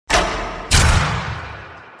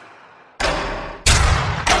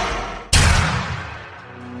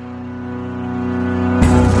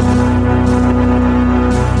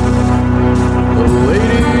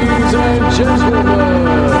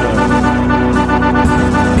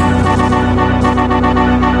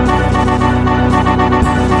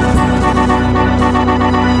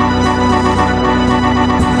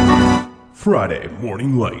Friday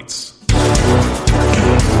Morning Lights.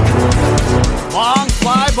 Long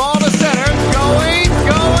fly ball to center. Going.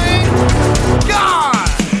 Gone!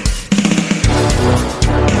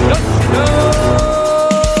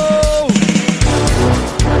 No!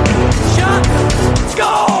 Shot!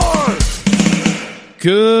 Score!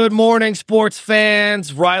 Good morning, sports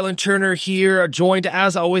fans. Rylan Turner here, joined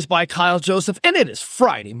as always by Kyle Joseph, and it is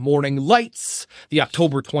Friday Morning Lights, the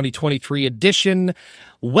October 2023 edition.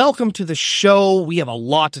 Welcome to the show. We have a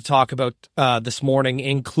lot to talk about this morning,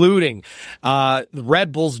 including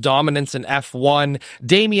Red Bull's dominance in F1,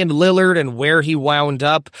 Damian Lillard and where he wound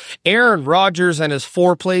up, Aaron Rodgers and his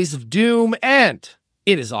 4 plays of doom, and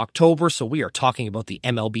it is October, so we are talking about the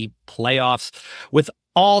MLB playoffs. With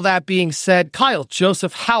all that being said, Kyle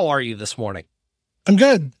Joseph, how are you this morning? I'm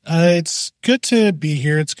good. It's good to be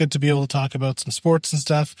here. It's good to be able to talk about some sports and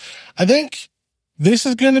stuff. I think this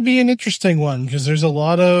is going to be an interesting one because there's a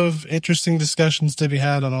lot of interesting discussions to be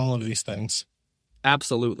had on all of these things.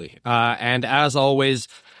 Absolutely. And as always,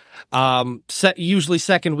 usually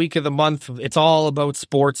second week of the month, it's all about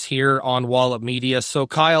sports here on Wallop Media. So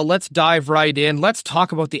Kyle, let's dive right in. Let's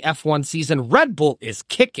talk about the F1 season. Red Bull is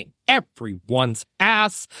kicking everyone's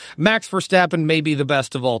ass. Max Verstappen may be the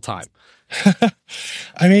best of all time.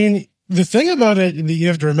 I mean, the thing about it that you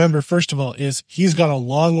have to remember, first of all, is he's got a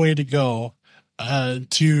long way to go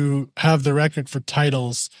to have the record for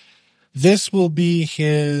titles. This will be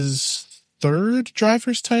his 3rd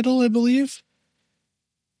driver's title, I believe.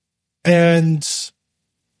 And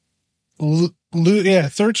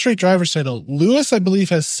 3rd straight driver's title. Lewis, I believe,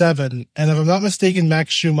 has 7. And if I'm not mistaken,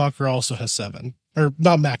 Max Schumacher also has 7. Or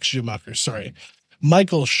not Max Schumacher, sorry.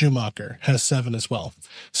 Michael Schumacher has 7 as well.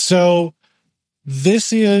 So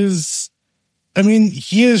this is, I mean,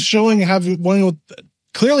 he is showing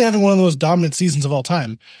clearly having one of the most dominant seasons of all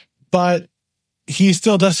time, but he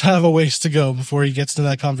still does have a ways to go before he gets to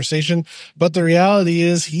that conversation. But the reality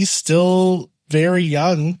is he's still very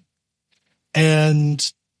young,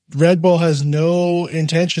 and Red Bull has no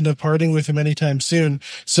intention of parting with him anytime soon.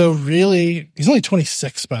 So really, he's only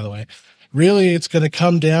 26, by the way. Really, it's going to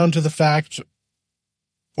come down to the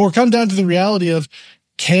reality of,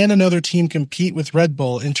 can another team compete with Red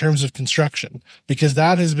Bull in terms of construction? Because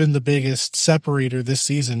that has been the biggest separator this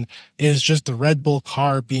season, is just the Red Bull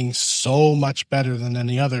car being so much better than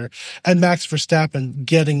any other, and Max Verstappen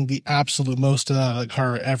getting the absolute most out of the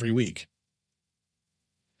car every week.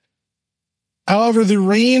 However, the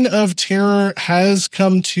reign of terror has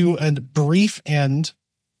come to a brief end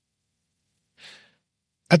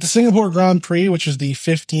at the Singapore Grand Prix, which is the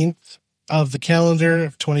 15th of the calendar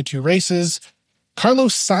of 22 races.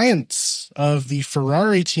 Carlos Sainz of the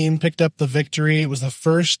Ferrari team picked up the victory. It was the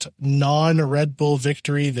first non-Red Bull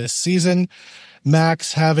victory this season.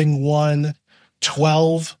 Max having won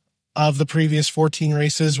 12 of the previous 14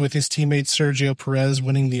 races, with his teammate Sergio Perez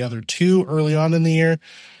winning the other 2 early on in the year.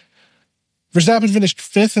 Verstappen finished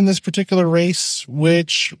 5th in this particular race,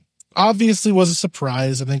 which obviously was a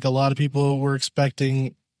surprise. I think a lot of people were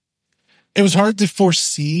expecting. It was hard to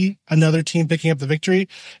foresee another team picking up the victory.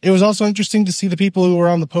 It was also interesting to see the people who were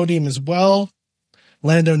on the podium as well.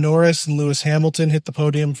 Lando Norris and Lewis Hamilton hit the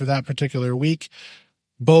podium for that particular week,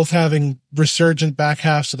 both having resurgent back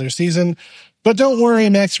halves of their season. But don't worry,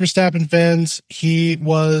 Max Verstappen fans, he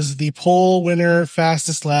was the pole winner,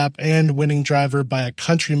 fastest lap, and winning driver by a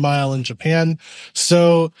country mile in Japan.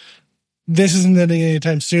 So this isn't ending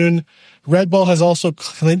anytime soon. Red Bull has also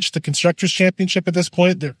clinched the Constructors' Championship at this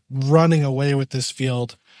point. They're running away with this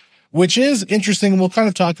field, which is interesting. We'll kind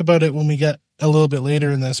of talk about it when we get a little bit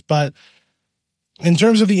later in this. But in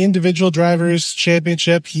terms of the individual drivers'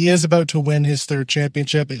 championship, he is about to win his 3rd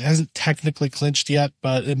championship. It hasn't technically clinched yet,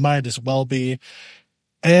 but it might as well be.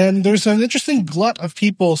 And there's an interesting glut of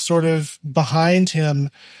people sort of behind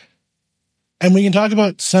him. And we can talk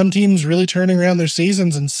about some teams really turning around their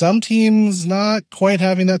seasons and some teams not quite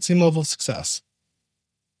having that same level of success.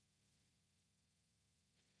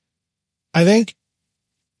 I think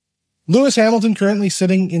Lewis Hamilton currently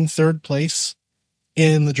sitting in 3rd place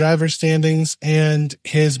in the driver's standings, and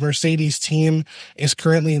his Mercedes team is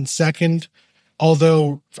currently in 2nd.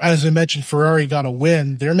 Although, as I mentioned, Ferrari got a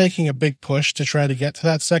win. They're making a big push to try to get to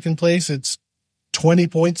that 2nd place. It's 20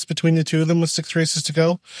 points between the two of them with 6 races to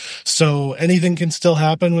go. So anything can still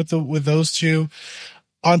happen with those two.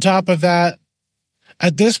 On top of that,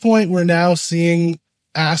 at this point, we're now seeing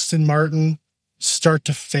Aston Martin start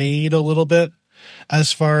to fade a little bit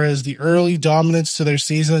as far as the early dominance to their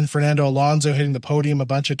season. Fernando Alonso hitting the podium a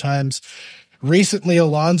bunch of times. Recently,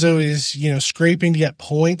 Alonso is, scraping to get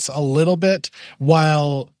points a little bit,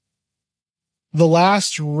 while the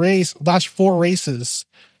last 4 races,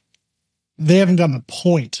 they haven't gotten a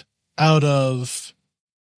point out of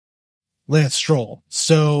Lance Stroll.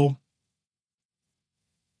 So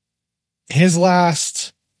his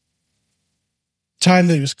last time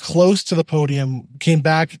that he was close to the podium came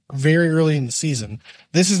back very early in the season.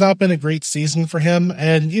 This has not been a great season for him.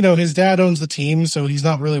 And, his dad owns the team, so he's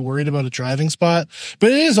not really worried about a driving spot.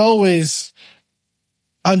 But it is always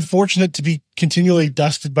unfortunate to be continually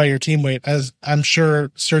dusted by your teammate, as I'm sure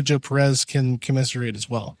Sergio Perez can commiserate as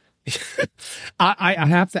well. I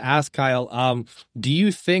have to ask, Kyle, do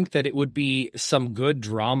you think that it would be some good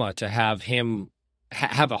drama to have him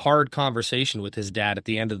have a hard conversation with his dad at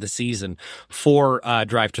the end of the season for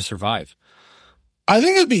Drive to Survive? I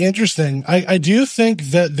think it'd be interesting. I do think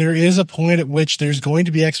that there is a point at which there's going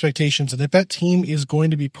to be expectations, and if that team is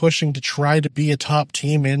going to be pushing to try to be a top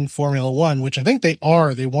team in Formula One, which I think they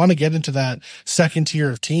are, they want to get into that second tier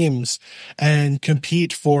of teams and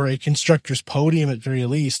compete for a constructor's podium at very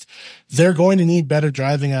least, they're going to need better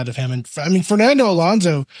driving out of him. And I mean, Fernando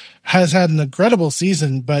Alonso has had an incredible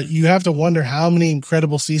season, but you have to wonder how many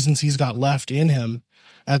incredible seasons he's got left in him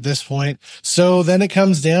at this point. So then it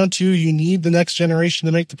comes down to you need the next generation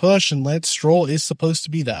to make the push, and Lance Stroll is supposed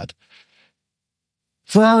to be that.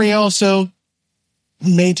 Ferrari also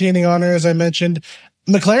maintaining honor, as I mentioned.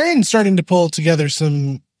 McLaren starting to pull together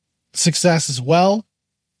some success as well,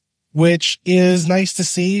 which is nice to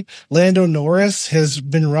see. Lando Norris has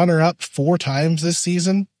been runner-up 4 times this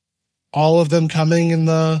season, all of them coming in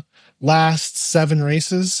the last 7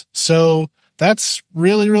 races. So that's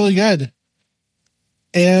really, really good.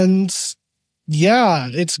 And yeah,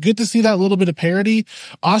 it's good to see that little bit of parity.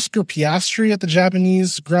 Oscar Piastri at the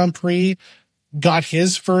Japanese Grand Prix got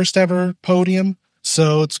his first ever podium.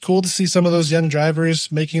 So it's cool to see some of those young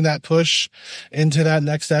drivers making that push into that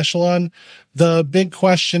next echelon. The big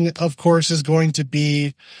question, of course, is going to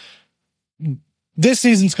be, this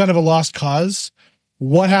season's kind of a lost cause.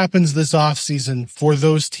 What happens this offseason for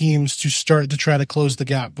those teams to start to try to close the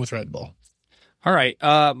gap with Red Bull? All right,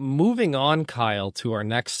 moving on, Kyle, to our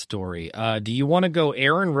next story. Do you want to go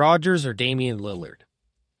Aaron Rodgers or Damian Lillard?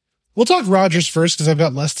 We'll talk Rodgers first because I've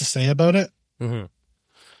got less to say about it. Mm-hmm.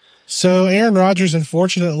 So Aaron Rodgers,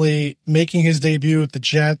 unfortunately, making his debut with the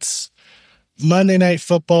Jets, Monday Night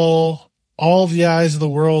Football, all the eyes of the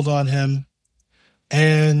world on him,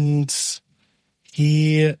 and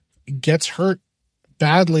he gets hurt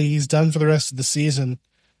badly. He's done for the rest of the season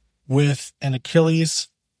with an Achilles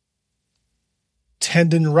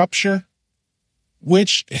tendon rupture,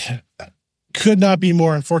 which could not be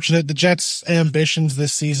more unfortunate. The Jets' ambitions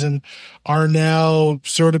this season are now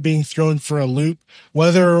sort of being thrown for a loop.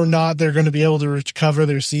 Whether or not they're going to be able to recover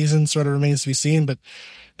their season sort of remains to be seen, but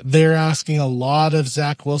they're asking a lot of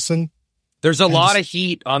Zach Wilson. There's a lot of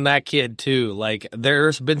heat on that kid, too. Like,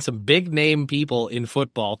 there's been some big name people in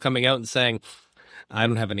football coming out and saying, I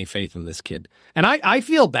don't have any faith in this kid. And I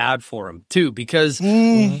feel bad for him, too, because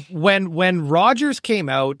when Rodgers came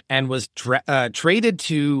out and was traded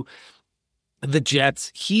to the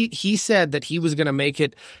Jets, he said that he was going to make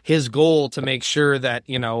it his goal to make sure that,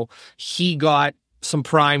 he got some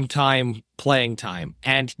prime time playing time.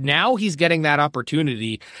 And now he's getting that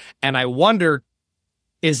opportunity. And I wonder,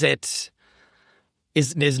 is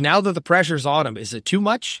now that the pressure's on him, is it too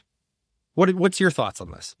much? What's your thoughts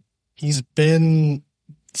on this? He's been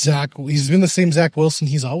the same Zach Wilson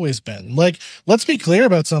he's always been. Like, let's be clear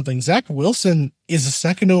about something. Zach Wilson is a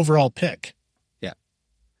second overall pick. Yeah.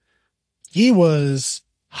 He was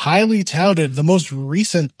highly touted, the most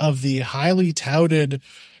recent of the highly touted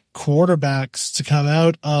quarterbacks to come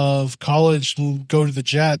out of college and go to the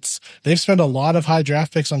Jets. They've spent a lot of high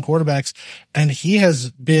draft picks on quarterbacks, and he has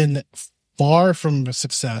been far from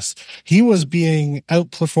success. He was being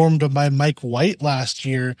outperformed by Mike White last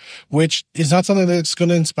year, which is not something that's going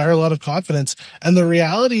to inspire a lot of confidence. And the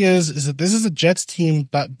reality is that this is a Jets team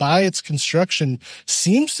that by its construction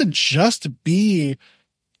seems to just be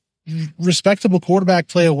respectable quarterback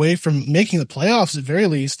play away from making the playoffs at very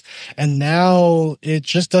least. And now it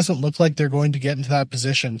just doesn't look like they're going to get into that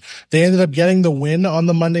position. They ended up getting the win on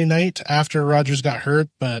the Monday night after Rodgers got hurt,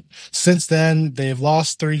 but since then they've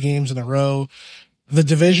lost 3 games in a row. The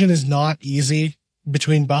division is not easy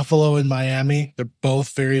between Buffalo and Miami. They're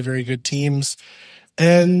both very, very good teams.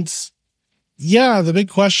 And yeah, the big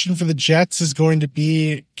question for the Jets is going to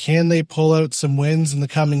be, can they pull out some wins in the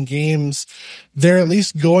coming games? They're at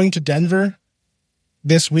least going to Denver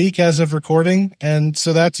this week as of recording, and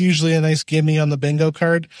so that's usually a nice gimme on the bingo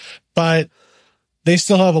card. But they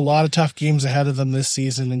still have a lot of tough games ahead of them this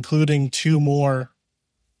season, including 2 more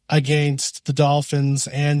against the Dolphins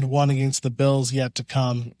and 1 against the Bills yet to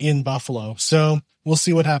come in Buffalo. So we'll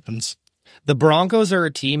see what happens. The Broncos are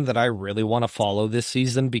a team that I really want to follow this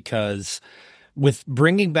season because with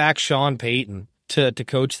bringing back Sean Payton to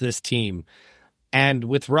coach this team and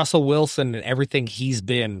with Russell Wilson and everything he's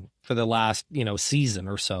been for the last, season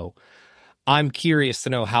or so, I'm curious to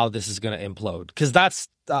know how this is going to implode because that's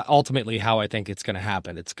ultimately how I think it's going to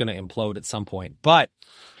happen. It's going to implode at some point. But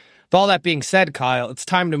with all that being said, Kyle, it's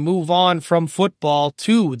time to move on from football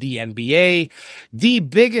to the NBA. The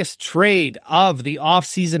biggest trade of the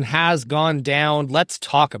offseason has gone down. Let's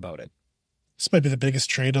talk about it. This might be the biggest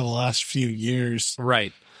trade of the last few years.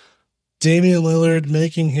 Right. Damian Lillard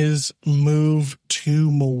making his move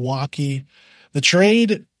to Milwaukee. The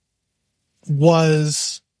trade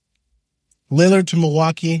was Lillard to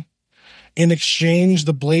Milwaukee. In exchange,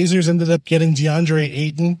 the Blazers ended up getting DeAndre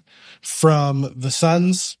Ayton from the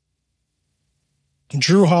Suns,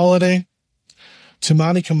 Drew Holiday,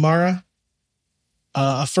 Toumani Camara,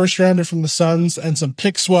 a first rounder from the Suns, and some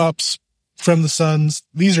pick swaps from the Suns.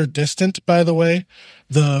 These are distant, by the way.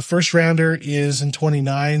 The first rounder is in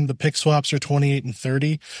 29. The pick swaps are 28 and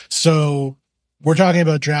 30. So we're talking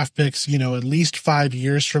about draft picks, at least 5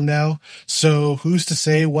 years from now. So who's to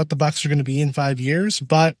say what the Bucks are going to be in 5 years?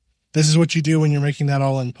 But this is what you do when you're making that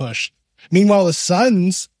all-in push. Meanwhile, the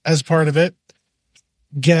Suns, as part of it,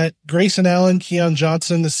 get Grayson Allen, Keon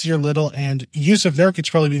Johnson, Nasir Little, and Yusuf Nurkic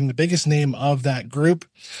probably being the biggest name of that group.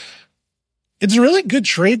 It's a really good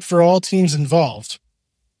trade for all teams involved.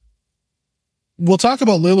 We'll talk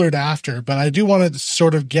about Lillard after, but I do want to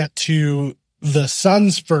sort of get to the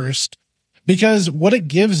Suns first, because what it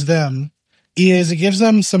gives them is it gives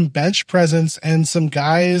them some bench presence and some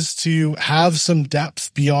guys to have some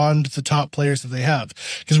depth beyond the top players that they have.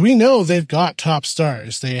 Because we know they've got top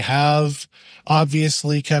stars. They have,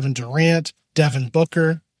 obviously, Kevin Durant, Devin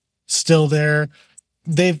Booker, still there.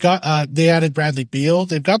 They've got, they added Bradley Beal.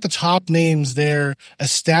 They've got the top names there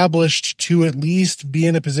established to at least be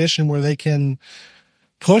in a position where they can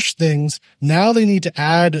push things. Now they need to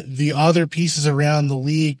add the other pieces around the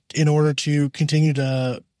league in order to continue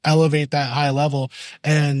to elevate that high level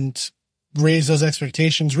and raise those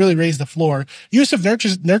expectations, really raise the floor. Yusuf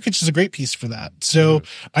Nurkic is a great piece for that. So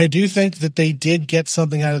I do think that they did get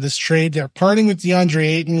something out of this trade. They're parting with DeAndre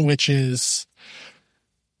Ayton, which is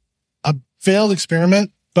a failed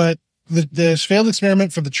experiment, but the failed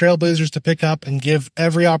experiment for the Trailblazers to pick up and give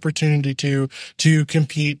every opportunity to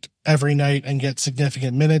compete every night and get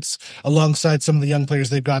significant minutes alongside some of the young players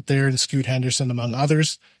they've got there and Scoot Henderson, among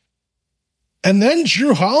others. And then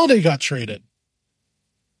Drew Holiday got traded.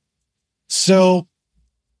 So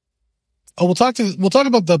we'll talk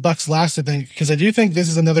about the Bucks last, I think, because I do think this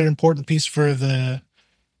is another important piece for the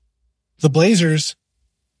Blazers.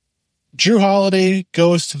 Drew Holiday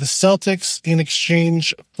goes to the Celtics in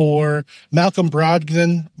exchange for Malcolm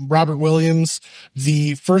Brogdon, Robert Williams,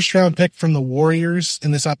 the first round pick from the Warriors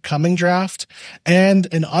in this upcoming draft,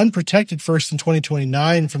 and an unprotected first in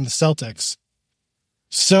 2029 from the Celtics.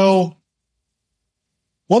 So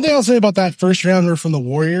one thing I'll say about that first rounder from the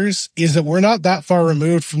Warriors is that we're not that far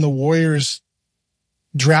removed from the Warriors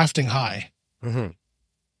drafting high. Mm-hmm.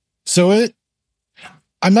 So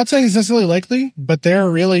I'm not saying it's necessarily likely, but they're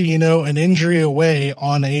really, an injury away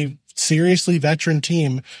on a seriously veteran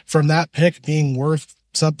team from that pick being worth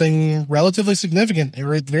something relatively significant,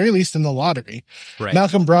 or at the very least in the lottery. Right.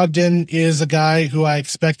 Malcolm Brogdon is a guy who I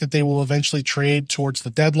expect that they will eventually trade towards the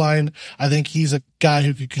deadline. I think he's a guy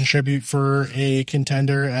who could contribute for a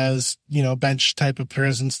contender as, bench type of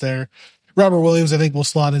presence there. Robert Williams, I think, will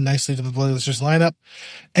slot in nicely to the Blazers lineup.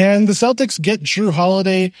 And the Celtics get Drew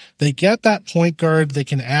Holiday. They get that point guard. They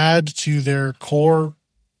can add to their core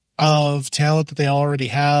of talent that they already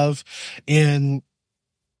have in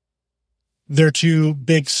their two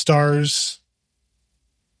big stars,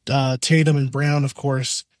 Tatum and Brown, of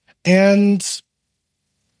course. And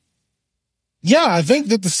yeah, I think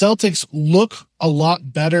that the Celtics look a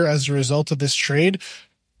lot better as a result of this trade.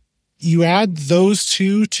 You add those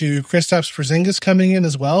two to Kristaps Porzingis coming in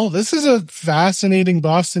as well. This is a fascinating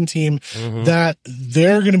Boston team that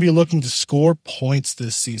they're going to be looking to score points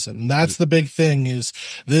this season. That's the big thing, is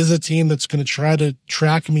this is a team that's going to try to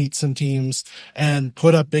track meet some teams and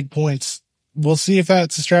put up big points. We'll see if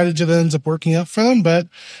that's a strategy that ends up working out for them, but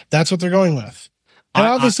that's what they're going with. And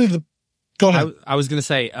obviously go ahead. I was going to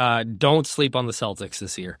say, don't sleep on the Celtics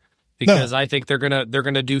this year, because I think they're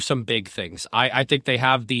gonna do some big things. I think they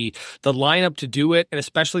have the lineup to do it, and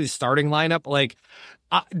especially the starting lineup. Like,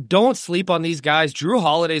 don't sleep on these guys. Drew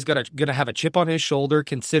Holiday's gonna have a chip on his shoulder,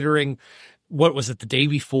 considering what was it, the day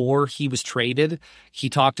before he was traded, he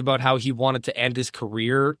talked about how he wanted to end his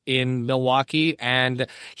career in Milwaukee, and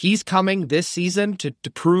he's coming this season to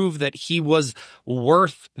prove that he was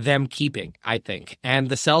worth them keeping, I think. And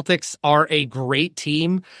the Celtics are a great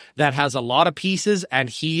team that has a lot of pieces, and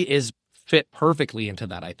he is fit perfectly into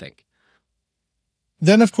that, I think.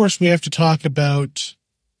 Then, of course, we have to talk about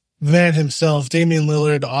the man himself, Damian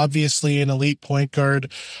Lillard, obviously an elite point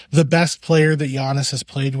guard, the best player that Giannis has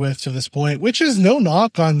played with to this point, which is no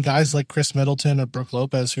knock on guys like Chris Middleton or Brook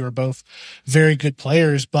Lopez, who are both very good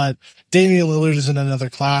players, but Damian Lillard is in another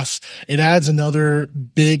class. It adds another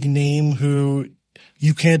big name who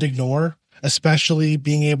you can't ignore, especially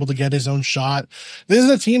being able to get his own shot. This is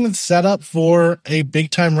a team that's set up for a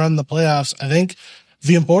big-time run in the playoffs. I think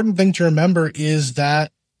the important thing to remember is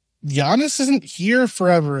that Giannis isn't here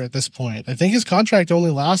forever at this point. I think his contract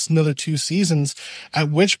only lasts another 2 seasons,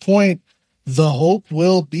 at which point the hope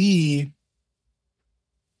will be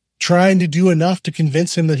trying to do enough to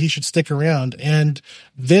convince him that he should stick around. And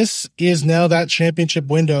this is now that championship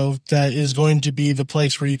window that is going to be the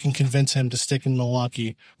place where you can convince him to stick in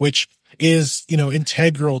Milwaukee, which is,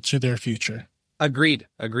 integral to their future. Agreed.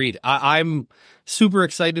 I'm super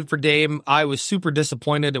excited for Dame. I was super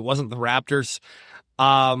disappointed it wasn't the Raptors.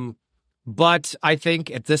 But I think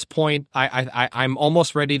at this point, I'm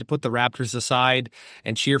almost ready to put the Raptors aside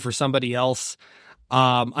and cheer for somebody else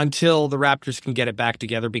until the Raptors can get it back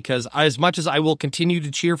together, because as much as I will continue to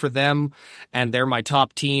cheer for them and they're my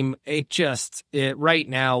top team, right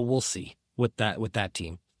now we'll see with that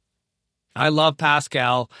team. I love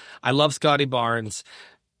Pascal. I love Scotty Barnes.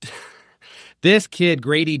 This kid,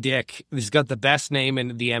 Grady Dick, has got the best name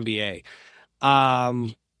in the NBA.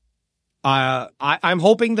 I'm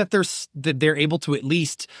hoping that they're able to at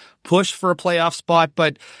least push for a playoff spot,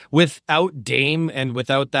 but without Dame and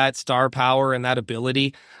without that star power and that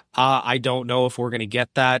ability, I don't know if we're going to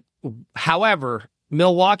get that. However,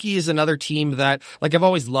 Milwaukee is another team that, I've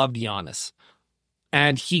always loved Giannis,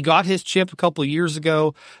 and he got his chip a couple of years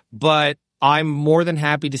ago, but I'm more than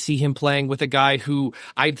happy to see him playing with a guy who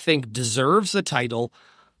I think deserves a title,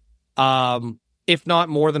 if not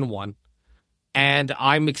more than one. And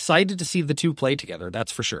I'm excited to see the two play together.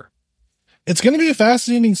 That's for sure. It's going to be a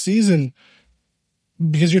fascinating season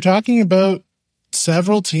because you're talking about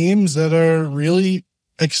several teams that are really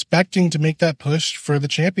expecting to make that push for the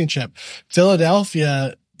championship.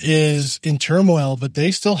 Philadelphia is in turmoil, but they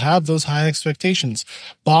still have those high expectations.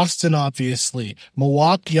 Boston, obviously,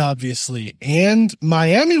 Milwaukee, obviously, and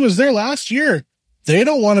Miami was there last year. They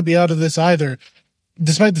don't want to be out of this either,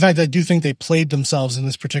 despite the fact that I do think they played themselves in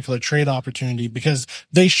this particular trade opportunity because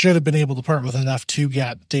they should have been able to part with enough to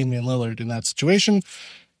get Damian Lillard in that situation.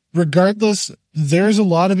 Regardless, there's a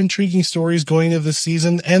lot of intriguing stories going into this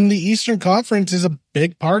season, and the Eastern Conference is a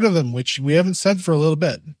big part of them, which we haven't said for a little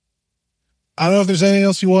bit. I don't know if there's anything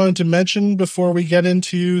else you wanted to mention before we get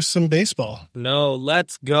into some baseball. No,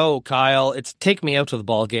 let's go, Kyle. Take me out to the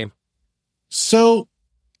ball game. So,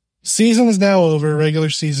 season is now over. Regular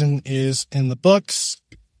season is in the books.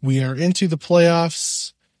 We are into the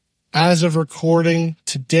playoffs. As of recording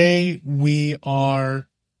today, we are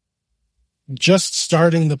just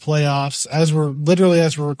starting the playoffs. As we're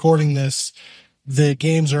recording this, the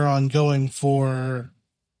games are ongoing for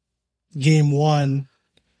game 1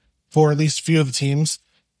 for at least a few of the teams.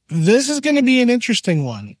 This is going to be an interesting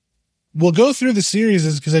one. We'll go through the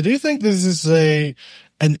series because I do think this is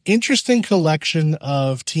an interesting collection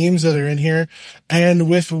of teams that are in here. And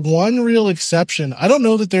with one real exception, I don't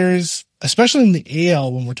know that there's, especially in the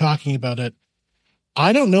AL when we're talking about it,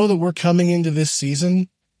 I don't know that we're coming into this season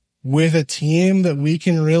with a team that we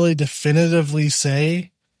can really definitively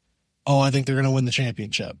say, oh, I think they're going to win the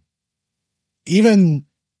championship. Even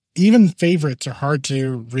favorites are hard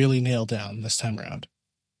to really nail down this time around.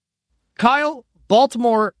 Kyle,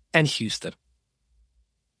 Baltimore and Houston.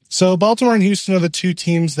 So Baltimore and Houston are the two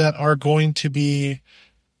teams that are going to be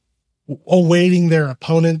awaiting their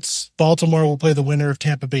opponents. Baltimore will play the winner of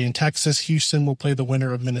Tampa Bay and Texas. Houston will play the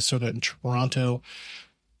winner of Minnesota and Toronto.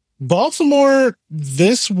 Baltimore,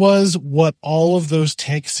 this was what all of those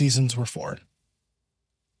tank seasons were for.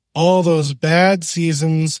 All those bad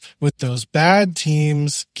seasons with those bad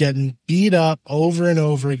teams getting beat up over and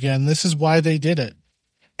over again. This is why they did it.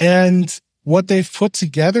 And what they've put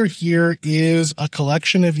together here is a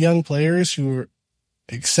collection of young players who are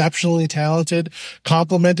exceptionally talented,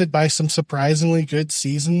 complemented by some surprisingly good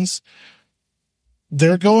seasons.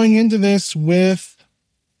 They're going into this with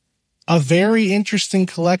a very interesting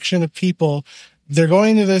collection of people. They're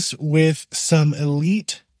going into this with some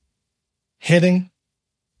elite hitting.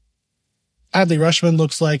 Adley Rutschman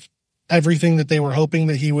looks like everything that they were hoping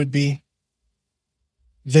that he would be.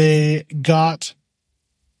 They got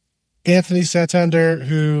Anthony Santander,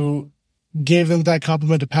 who gave them that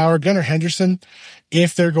complement of power. Gunnar Henderson,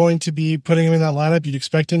 if they're going to be putting him in that lineup, you'd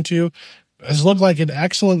expect him to, has looked like an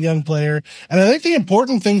excellent young player. And I think the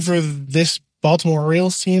important thing for this Baltimore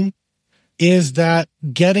Orioles team is that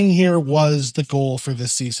getting here was the goal for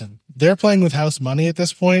this season. They're playing with house money at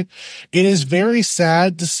this point. It is very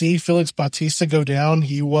sad to see Felix Bautista go down.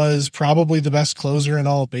 He was probably the best closer in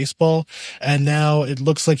all of baseball, and now it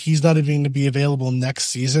looks like he's not even going to be available next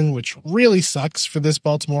season, which really sucks for this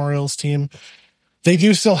Baltimore Orioles team. They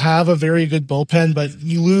do still have a very good bullpen, but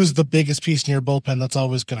you lose the biggest piece in your bullpen, that's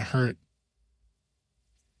always going to hurt.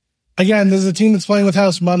 Again, this is a team that's playing with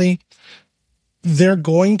house money. They're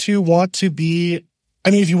going to want to be,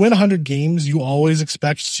 if you win 100 games, you always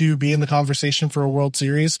expect to be in the conversation for a World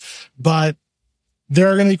Series, but there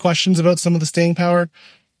are going to be questions about some of the staying power.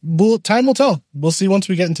 Time will tell. We'll see once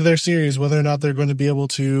we get into their series whether or not they're going to be able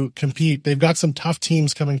to compete. They've got some tough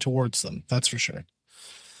teams coming towards them, that's for sure.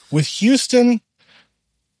 With Houston,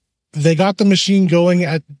 they got the machine going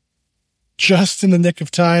at just in the nick of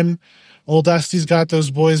time. Old Dusty's got those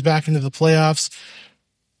boys back into the playoffs.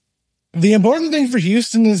 The important thing for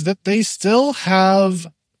Houston is that they still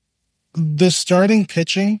have the starting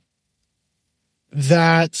pitching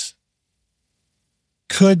that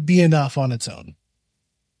could be enough on its own.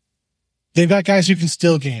 They've got guys who can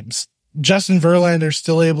steal games. Justin Verlander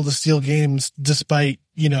still able to steal games despite,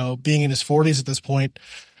 being in his 40s at this point.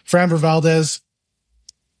 Framber Valdez,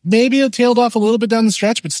 maybe it tailed off a little bit down the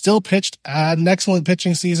stretch, but still pitched an excellent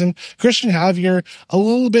pitching season. Christian Javier, a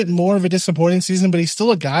little bit more of a disappointing season, but he's still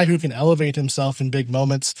a guy who can elevate himself in big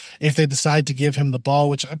moments if they decide to give him the ball,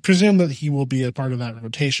 which I presume that he will be a part of that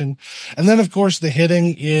rotation. And then, of course, the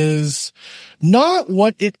hitting is not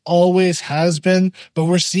what it always has been, but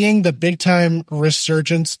we're seeing the big-time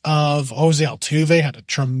resurgence of Jose Altuve. Had a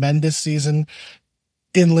tremendous season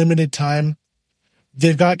in limited time.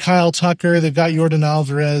 They've got Kyle Tucker. They've got Yordan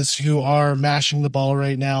Alvarez, who are mashing the ball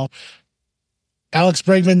right now. Alex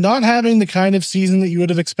Bregman not having the kind of season that you would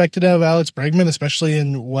have expected out of Alex Bregman, especially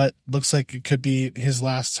in what looks like it could be his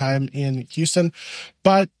last time in Houston.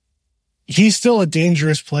 But he's still a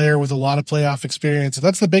dangerous player with a lot of playoff experience. And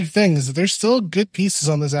that's the big thing, is that there's still good pieces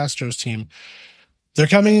on this Astros team. They're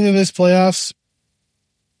coming into this playoffs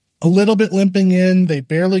a little bit limping in. They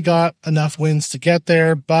barely got enough wins to get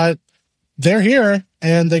there, but they're here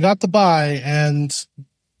and they got the bye, and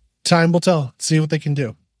time will tell. See what they can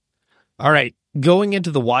do. All right. Going into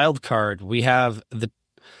the wild card, we have the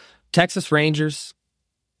Texas Rangers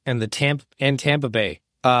and Tampa Bay.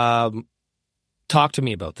 Talk to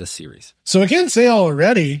me about this series. So I can say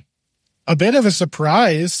already, a bit of a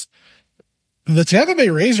surprise. The Tampa Bay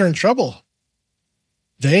Rays are in trouble.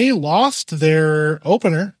 They lost their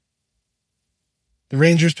opener. The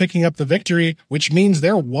Rangers picking up the victory, which means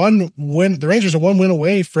they're one win. The Rangers are one win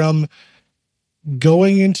away from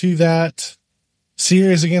going into that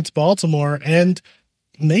series against Baltimore and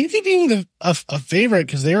maybe being a favorite,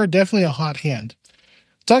 because they are definitely a hot hand.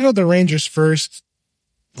 Talking about the Rangers first,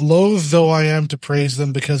 loath though I am to praise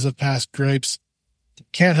them because of past gripes,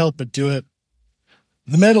 can't help but do it.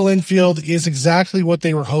 The middle infield is exactly what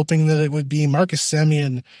they were hoping that it would be. Marcus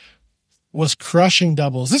Semien was crushing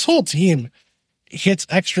doubles. This whole team hits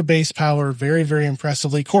extra base power very, very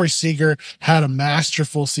impressively. Corey Seager had a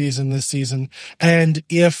masterful season this season, and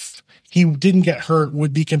if he didn't get hurt,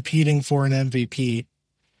 would be competing for an MVP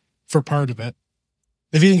for part of it.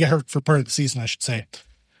 If he didn't get hurt for part of the season, I should say.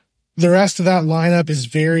 The rest of that lineup is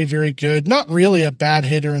very, very good. Not really a bad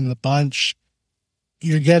hitter in the bunch.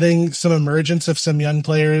 You're getting some emergence of some young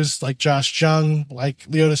players like Josh Jung, like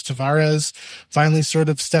Leotis Tavares, finally sort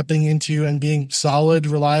of stepping into and being solid,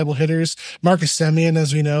 reliable hitters. Marcus Semien,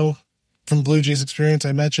 as we know from Blue Jays experience,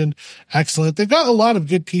 I mentioned, excellent. They've got a lot of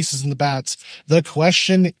good pieces in the bats. The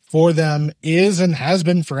question for them is, and has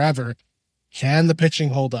been forever, can the pitching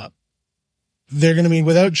hold up? They're going to be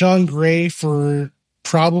without John Gray for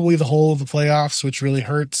probably the whole of the playoffs, which really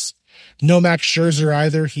hurts. No Max Scherzer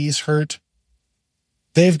either. He's hurt.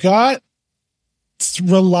 They've got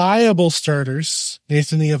reliable starters,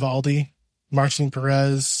 Nathan Eovaldi, Martin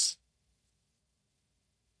Perez,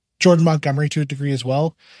 Jordan Montgomery to a degree as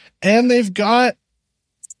well. And they've got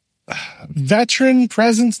veteran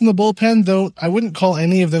presence in the bullpen, though I wouldn't call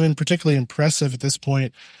any of them in particularly impressive at this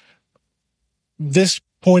point. This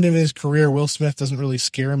point in his career, Will Smith doesn't really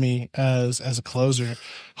scare me as a closer.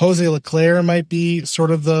 Jose Leclerc might be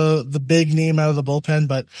sort of the big name out of the bullpen,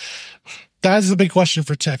 but that's the big question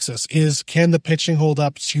for Texas, is can the pitching hold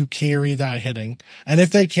up to carry that hitting? And if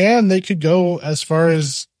they can, they could go as far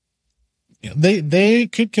as they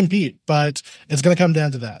could compete, but it's going to come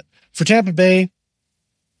down to that. For Tampa Bay,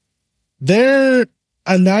 they're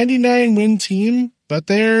a 99 win team, but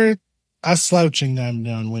they're a slouching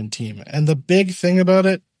 99 win team. And the big thing about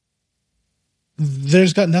it,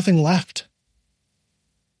 there's got nothing left.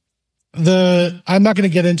 I'm not going to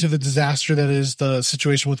get into the disaster that is the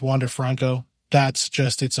situation with Wander Franco. That's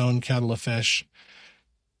just its own kettle of fish.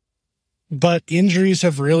 But injuries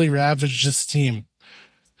have really ravaged this team.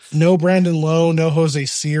 No Brandon Lowe, no Jose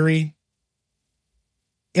Siri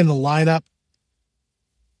in the lineup.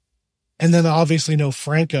 And then obviously no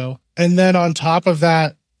Franco. And then on top of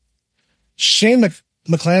that, Shane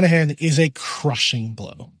McClanahan is a crushing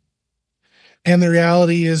blow. And the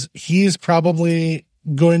reality is he is probably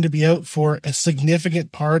going to be out for a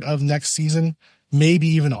significant part of next season, maybe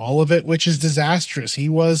even all of it, which is disastrous. He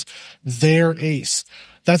was their ace.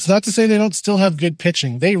 That's not to say they don't still have good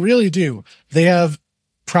pitching. They really do. They have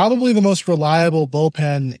probably the most reliable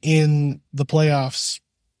bullpen in the playoffs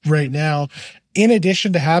right now, in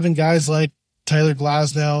addition to having guys like Tyler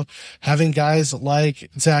Glasnow, having guys like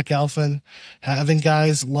Zach Eflin, having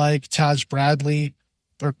guys like Taj Bradley,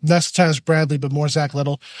 or less Taj Bradley, but more Zach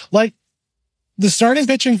Little. Like, the starting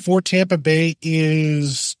pitching for Tampa Bay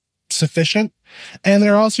is sufficient, and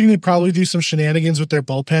they're also going to probably do some shenanigans with their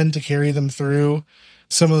bullpen to carry them through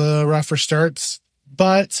some of the rougher starts.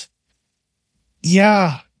 But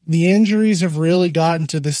yeah, the injuries have really gotten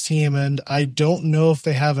to this team, and I don't know if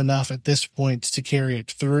they have enough at this point to carry it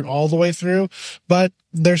through all the way through, but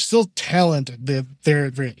they're still talented. They're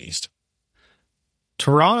at very least.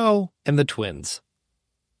 Toronto and the Twins.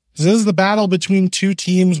 This is the battle between two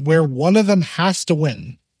teams where one of them has to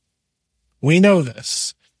win. We know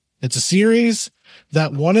this. It's a series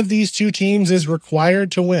that one of these two teams is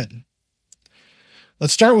required to win.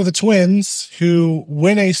 Let's start with the Twins, who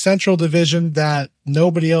win a Central Division that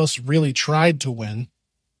nobody else really tried to win.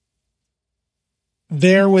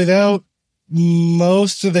 They're without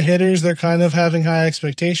most of the hitters they're kind of having high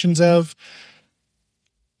expectations of.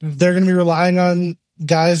 They're going to be relying on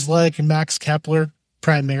guys like Max Kepler,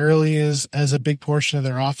 primarily as a big portion of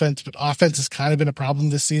their offense, but offense has kind of been a problem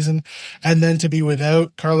this season. And then to be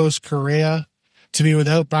without Carlos Correa, to be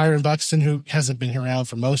without Byron Buxton, who hasn't been around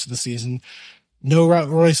for most of the season, no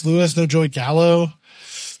Royce Lewis, no Joey Gallo.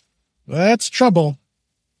 That's trouble.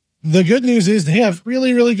 The good news is they have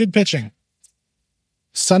really, really good pitching.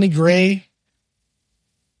 Sonny Gray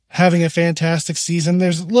having a fantastic season.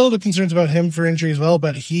 There's a little bit of concerns about him for injury as well,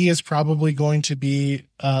 but he is probably going to be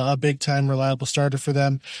a big-time reliable starter for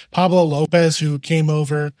them. Pablo Lopez, who came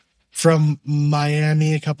over from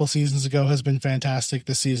Miami a couple seasons ago, has been fantastic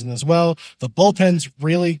this season as well. The bullpen's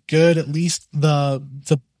really good. At least the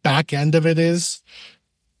back end of it is.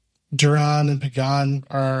 Duran and Pagan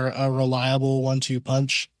are a reliable 1-2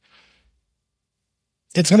 punch.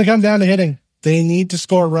 It's going to come down to hitting. They need to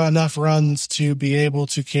score enough runs to be able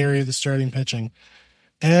to carry the starting pitching.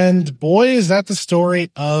 And boy, is that the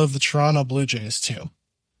story of the Toronto Blue Jays too.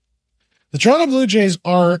 The Toronto Blue Jays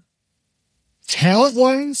are,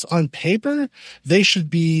 talent-wise, on paper, they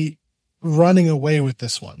should be running away with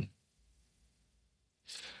this one.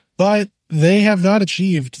 But they have not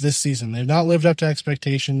achieved this season. They've not lived up to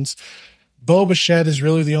expectations. Bo Bichette is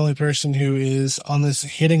really the only person who is on this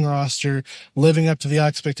hitting roster living up to the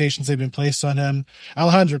expectations they've been placed on him.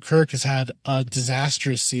 Alejandro Kirk has had a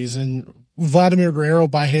disastrous season. Vladimir Guerrero,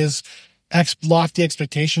 by his lofty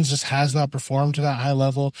expectations, just has not performed to that high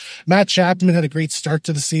level. Matt Chapman had a great start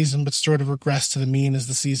to the season, but sort of regressed to the mean as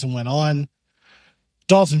the season went on.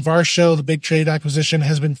 Dalton Varsho, the big trade acquisition,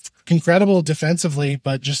 has been incredible defensively,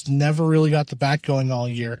 but just never really got the bat going all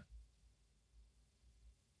year.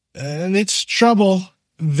 And it's trouble.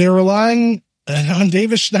 They're relying on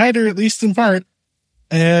Davis Schneider, at least in part,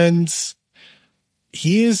 and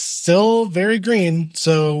he is still very green,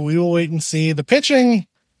 so we will wait and see. The pitching,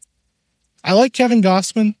 I like Kevin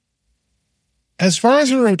Gausman. As far as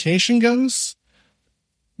the rotation goes,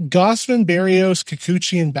 Gausman, Berrios,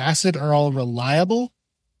 Kikuchi, and Bassett are all reliable.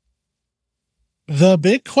 The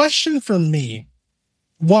big question for me,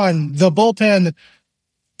 one, the bullpen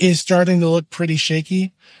is starting to look pretty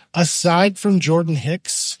shaky. Aside from Jordan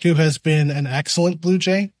Hicks, who has been an excellent Blue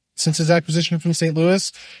Jay since his acquisition from St.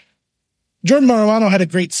 Louis, Jordan Maruano had a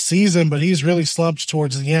great season, but he's really slumped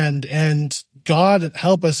towards the end, and God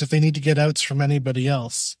help us if they need to get outs from anybody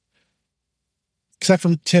else. Except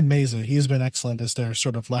from Tim Meza. He's been excellent as their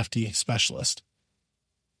sort of lefty specialist.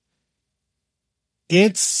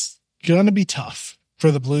 It's going to be tough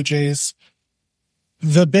for the Blue Jays.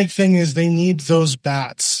 The big thing is they need those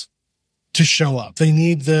bats to show up. They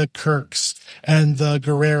need the Kirks and the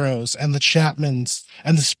Guerreros and the Chapmans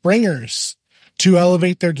and the Springers to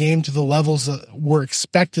elevate their game to the levels that were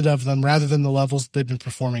expected of them rather than the levels they've been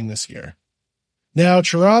performing this year. Now,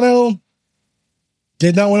 Toronto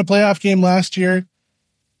did not win a playoff game last year.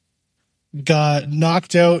 Got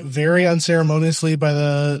knocked out very unceremoniously by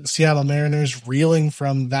the Seattle Mariners, reeling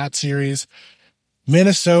from that series.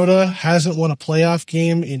 Minnesota hasn't won a playoff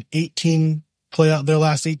game in their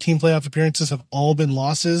last 18 playoff appearances have all been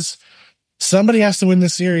losses. Somebody has to win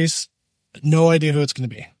this series. No idea who it's going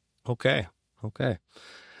to be. Okay.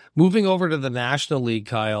 Moving over to the National League,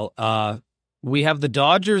 Kyle, we have the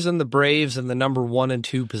Dodgers and the Braves in the number 1 and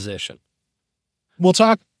 2 position. We'll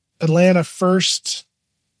talk Atlanta first.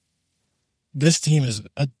 This team is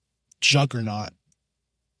a juggernaut.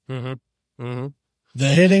 The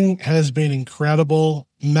hitting has been incredible.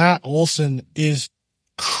 Matt Olson is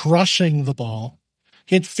crushing the ball.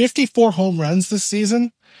 He had 54 home runs this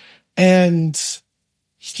season, and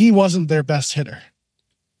he wasn't their best hitter.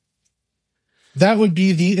 That would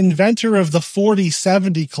be the inventor of the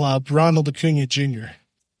 40-70 club, Ronald Acuna Jr.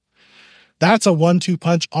 That's a 1-2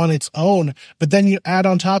 punch on its own. But then you add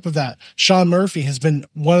on top of that, Sean Murphy has been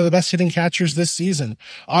one of the best hitting catchers this season.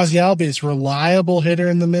 Ozzie Albies, reliable hitter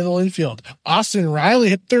in the middle infield. Austin Riley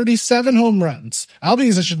hit 37 home runs.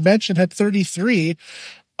 Albies, I should mention, had 33.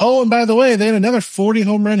 Oh, and by the way, they had another 40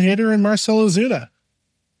 home run hitter in Marcell Ozuna.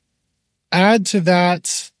 Add to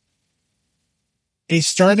that a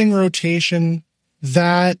starting rotation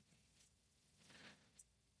that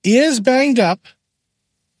is banged up,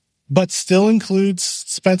 but still includes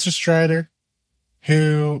Spencer Strider,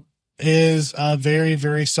 who is a very,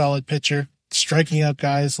 very solid pitcher, striking out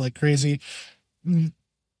guys like crazy. The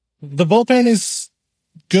bullpen is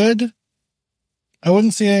good. I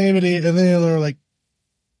wouldn't see any other like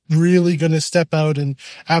really going to step out and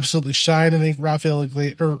absolutely shine. I think Raisel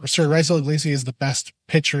Iglesias is the best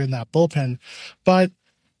pitcher in that bullpen, but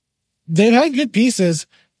they've had good pieces.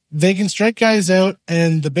 They can strike guys out,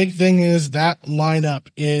 and the big thing is that lineup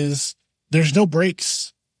is there's no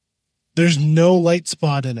breaks. There's no light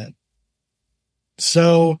spot in it.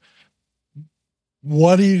 So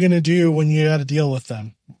what are you going to do when you got to deal with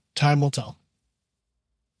them? Time will tell.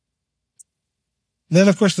 Then,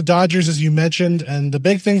 of course, the Dodgers, as you mentioned, and the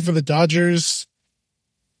big thing for the Dodgers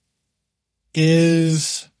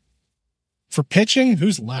is for pitching,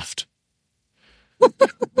 who's left?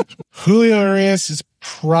 Julio Urias has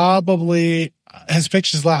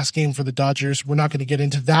pitched his last game for the Dodgers. We're not going to get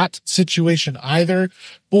into that situation either.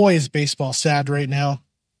 Boy, is baseball sad right now.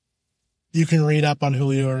 You can read up on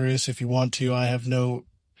Julio Urias if you want to. I have no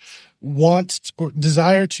want or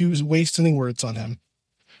desire to waste any words on him.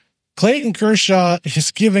 Clayton Kershaw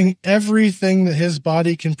is giving everything that his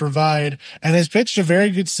body can provide and has pitched a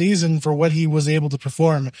very good season for what he was able to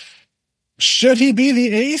perform. Should he be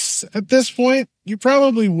the ace at this point? You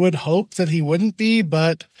probably would hope that he wouldn't be,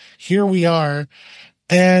 but here we are.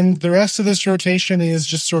 And the rest of this rotation is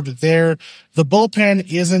just sort of there. The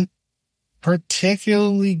bullpen isn't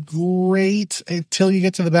particularly great until you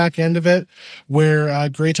get to the back end of it, where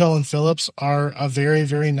Graytall and Phillips are a very,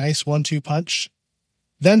 very nice 1-2 punch.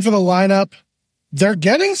 Then for the lineup, they're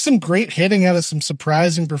getting some great hitting out of some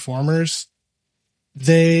surprising performers.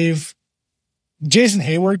 Jason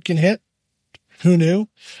Hayward can hit. Who knew?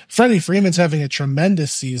 Freddie Freeman's having a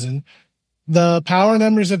tremendous season. The power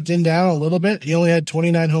numbers have dimmed down a little bit. He only had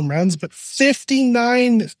 29 home runs, but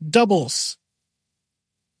 59 doubles.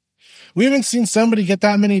 We haven't seen somebody get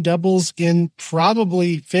that many doubles in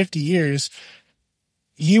probably 50 years.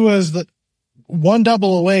 He was the one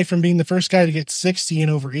double away from being the first guy to get 60 in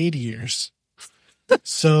over 80 years.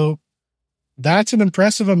 So that's an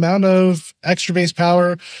impressive amount of extra base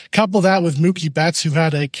power. Couple that with Mookie Betts, who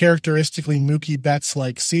had a characteristically Mookie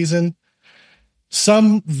Betts-like season.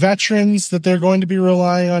 Some veterans that they're going to be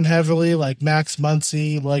relying on heavily, like Max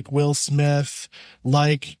Muncy, like Will Smith,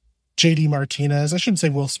 like JD Martinez. I shouldn't say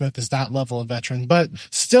Will Smith is that level of veteran, but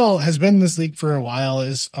still has been in this league for a while,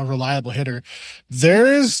 is a reliable hitter.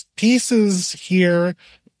 There's pieces here.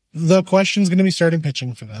 The question is going to be starting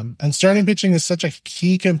pitching for them. And starting pitching is such a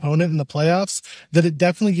key component in the playoffs that it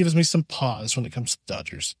definitely gives me some pause when it comes to the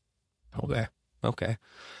Dodgers. Okay.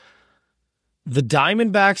 The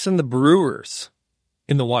Diamondbacks and the Brewers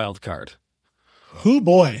in the wild card. Who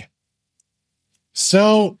boy.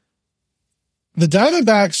 So the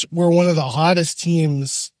Diamondbacks were one of the hottest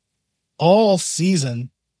teams all season,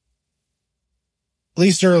 at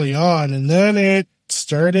least early on, and then it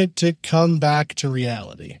started to come back to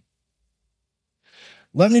reality.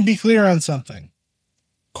 Let me be clear on something.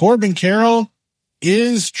 Corbin Carroll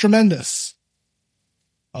is tremendous.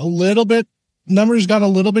 a little bit, numbers got a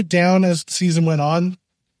little bit down as the season went on.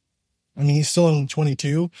 I mean, he's still only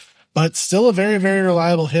 22, but still a very, very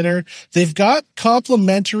reliable hitter. They've got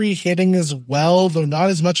complementary hitting as well, though not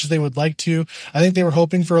as much as they would like to. I think they were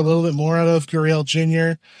hoping for a little bit more out of Gurriel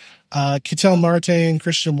Jr. Ketel Marte and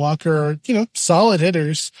Christian Walker are, solid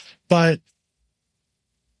hitters, but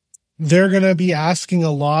they're going to be asking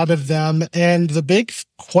a lot of them. And the big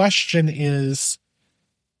question is,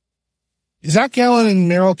 Zach Gallen and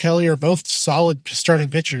Merrill Kelly are both solid starting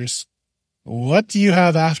pitchers. What do you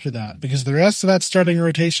have after that? Because the rest of that starting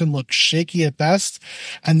rotation looks shaky at best,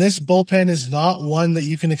 and this bullpen is not one that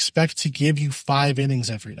you can expect to give you 5 innings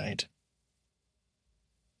every night.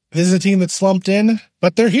 This is a team that's slumped in,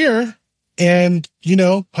 but they're here, and,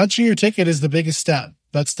 punching your ticket is the biggest step.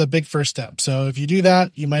 That's the big first step. So if you do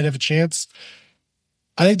that, you might have a chance.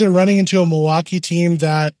 I think they're running into a Milwaukee team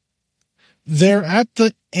that they're at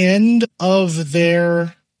the end of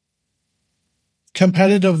their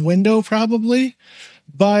competitive window probably,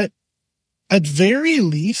 but at very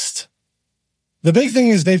least, the big thing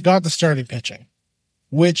is they've got the starting pitching,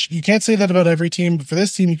 which you can't say that about every team, but for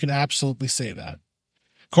this team, you can absolutely say that.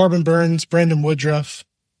 Corbin Burns, Brandon Woodruff,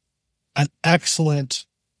 an excellent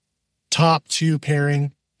top 2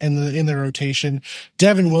 pairing in the rotation.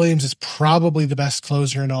 Devin Williams is probably the best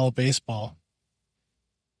closer in all of baseball.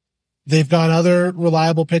 They've got other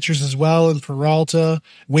reliable pitchers as well in Peralta.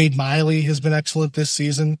 Wade Miley has been excellent this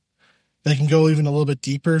season. They can go even a little bit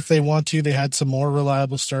deeper if they want to. They had some more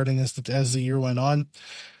reliable starting as the year went on.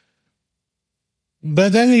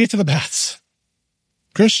 But then you get to the bats.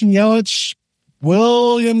 Christian Yelich,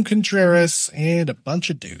 William Contreras, and a bunch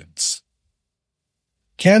of dudes.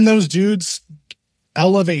 Can those dudes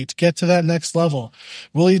elevate, get to that next level?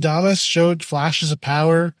 Willie Adames showed flashes of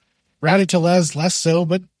power. Rowdy Tellez less so,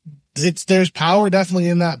 but there's power definitely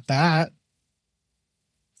in that bat.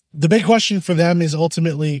 The big question for them is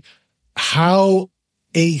ultimately how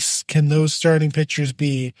ace can those starting pitchers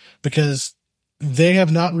be, because they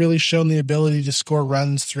have not really shown the ability to score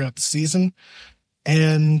runs throughout the season.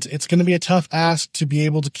 And it's going to be a tough ask to be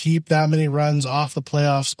able to keep that many runs off the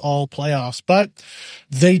playoffs, all playoffs. But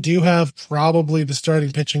they do have probably the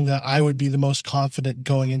starting pitching that I would be the most confident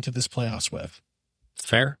going into this playoffs with. It's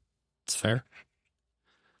fair. It's fair.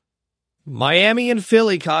 Miami and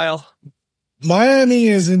Philly, Kyle. Miami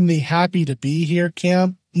is in the happy to be here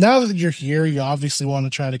camp. Now that you're here, you obviously want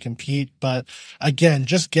to try to compete. But again,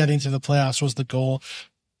 just getting to the playoffs was the goal.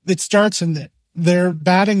 It starts in their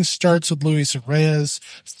batting starts with Luis Reyes,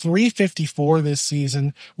 354 this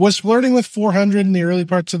season, was flirting with 400 in the early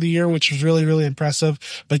parts of the year, which was really, really impressive,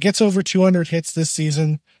 but gets over 200 hits this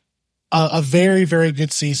season. A very, very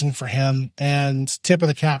good season for him, and tip of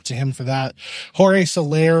the cap to him for that. Jorge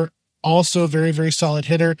Soler, also a very, very solid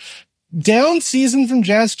hitter. Down season from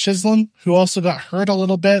Jazz Chisholm, who also got hurt a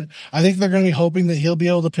little bit. I think they're going to be hoping that he'll be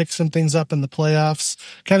able to pick some things up in the playoffs.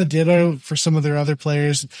 Kind of ditto for some of their other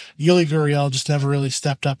players. Yuli Gurriel just never really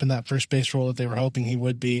stepped up in that first base role that they were hoping he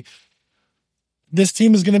would be. This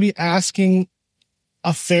team is going to be asking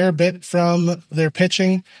a fair bit from their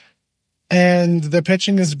pitching, and their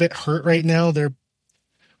pitching is a bit hurt right now. Their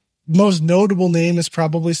most notable name is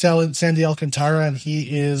probably Sandy Alcantara, and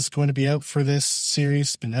he is going to be out for this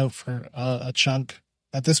series. Been out for a chunk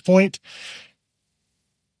at this point.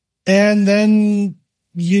 And then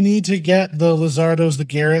you need to get the Luzardos, the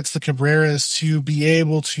Garretts, the Cabreras to be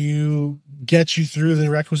able to get you through the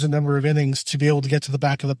requisite number of innings to be able to get to the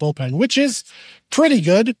back of the bullpen, which is pretty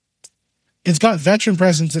good. It's got veteran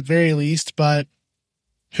presence at very least, but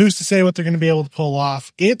who's to say what they're going to be able to pull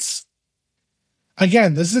off?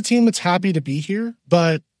 Again, this is a team that's happy to be here,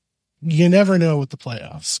 but you never know with the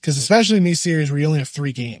playoffs, because especially in these series where you only have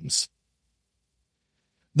 3 games.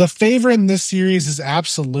 The favorite in this series is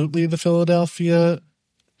absolutely the Philadelphia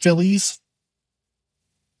Phillies.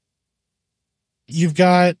 You've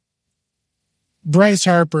got Bryce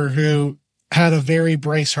Harper, who had a very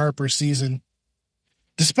Bryce Harper season,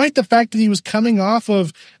 despite the fact that he was coming off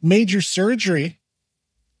of major surgery,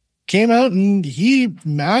 came out and he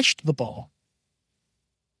mashed the ball.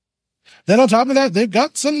 Then on top of that, they've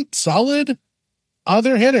got some solid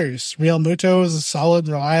other hitters. Real Muto is a solid,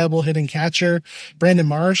 reliable hitting catcher. Brandon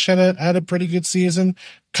Marsh had a pretty good season.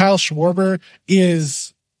 Kyle Schwarber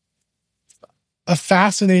is a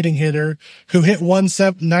fascinating hitter who hit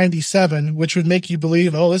 197, which would make you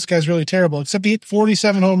believe, oh, this guy's really terrible, except he hit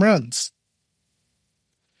 47 home runs.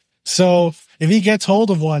 So if he gets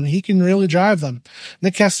hold of one, he can really drive them.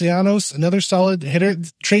 Nick Castellanos, another solid hitter.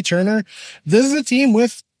 Trey Turner. This is a team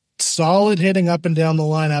with solid hitting up and down the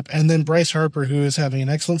lineup. And then Bryce Harper, who is having an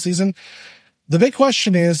excellent season. The big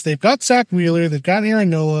question is they've got Zach Wheeler, they've got Aaron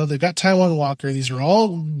Nola, they've got Taijuan Walker. These are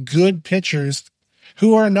all good pitchers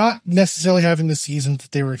who are not necessarily having the season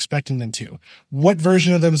that they were expecting them to. What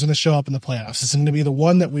version of them is going to show up in the playoffs? Is it going to be the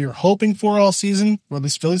one that we were hoping for all season, or at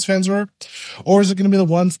least Phillies fans were? Or is it going to be the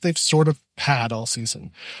ones they've sort of had all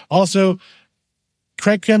season? Also,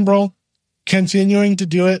 Craig Kimbrell continuing to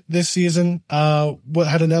do it this season.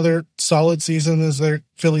 Had another solid season as their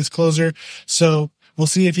Phillies closer. So we'll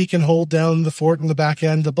see if he can hold down the fort in the back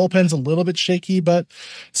end. The bullpen's a little bit shaky, but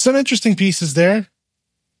some interesting pieces there.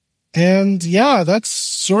 And yeah, that's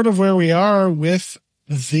sort of where we are with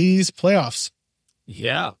these playoffs.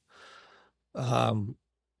 Yeah.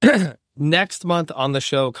 Next month on the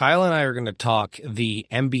show, Kyle and I are going to talk the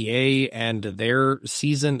NBA and their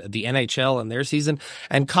season, the NHL and their season.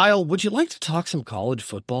 And Kyle, would you like to talk some college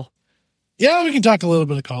football? Yeah, we can talk a little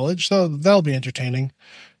bit of college. So that'll be entertaining.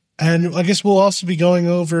 And I guess we'll also be going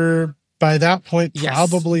over, by that point,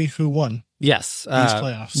 probably who won. Yes. These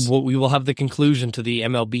playoffs. We will have the conclusion to the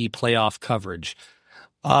MLB playoff coverage.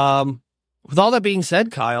 With all that being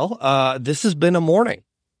said, Kyle, this has been a morning.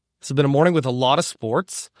 This has been a morning with a lot of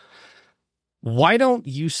sports. Why don't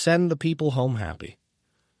you send the people home happy?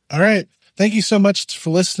 All right. Thank you so much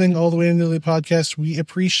for listening all the way into the podcast. We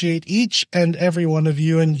appreciate each and every one of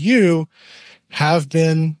you, and you have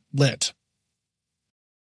been lit.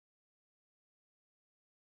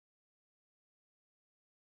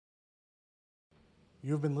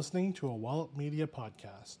 You have been listening to a Wallop Media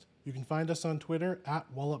podcast. You can find us on Twitter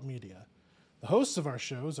at Wallop Media. The hosts of our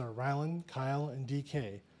shows are Rylan, Kyle, and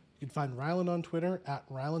DK. You can find Rylan on Twitter at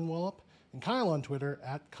Rylan Wallop and Kyle on Twitter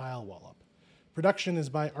at Kyle Wallop. Production is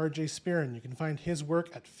by RJ Spearin. You can find his work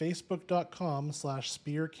at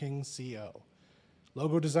facebook.com/SpearKingCO.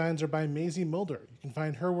 Logo designs are by Maisie Mulder. You can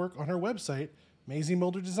find her work on her website,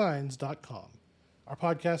 MaisieMulderDesigns.com. Our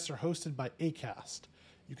podcasts are hosted by Acast.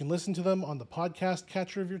 You can listen to them on the podcast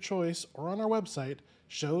catcher of your choice or on our website,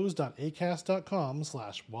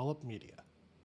 shows.acast.com/wallopmedia.